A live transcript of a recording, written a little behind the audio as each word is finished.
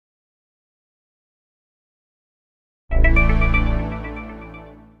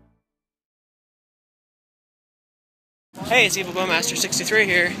Hey, it's Evil Bowmaster 63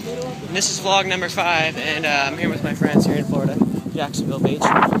 here, and this is vlog number 5, and I'm here with my friends here in Florida, Jacksonville Beach,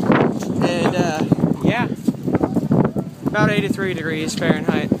 and yeah, about 83 degrees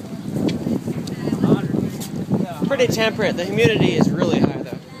Fahrenheit. Pretty temperate. The humidity is really high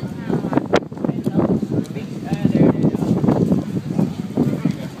though.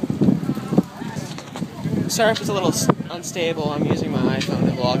 Sorry if it's a little unstable. I'm using my iPhone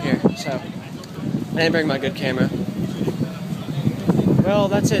to vlog here, so I didn't bring my good camera. Well,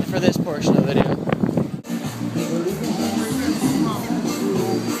 that's it for this portion of the video.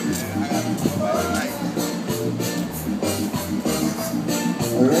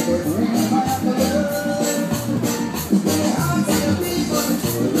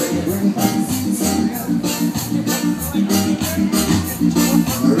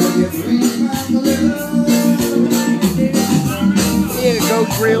 Yeah, go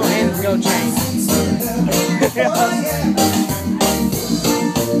grill and go chain.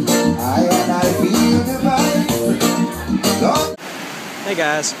 Hey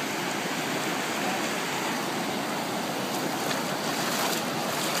guys.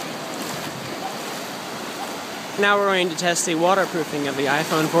 Now we're going to test the waterproofing of the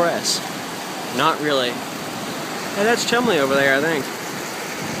iPhone 4S. Not really. Hey, that's Chumley over there, I think.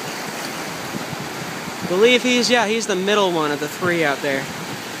 Believe he's the middle one of the three out there.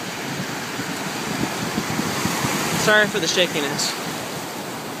 Sorry for the shakiness.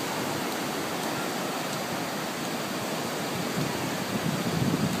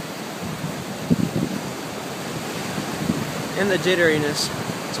 And the jitteriness.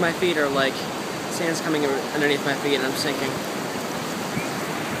 So my feet are like, sand's coming underneath my feet and I'm sinking.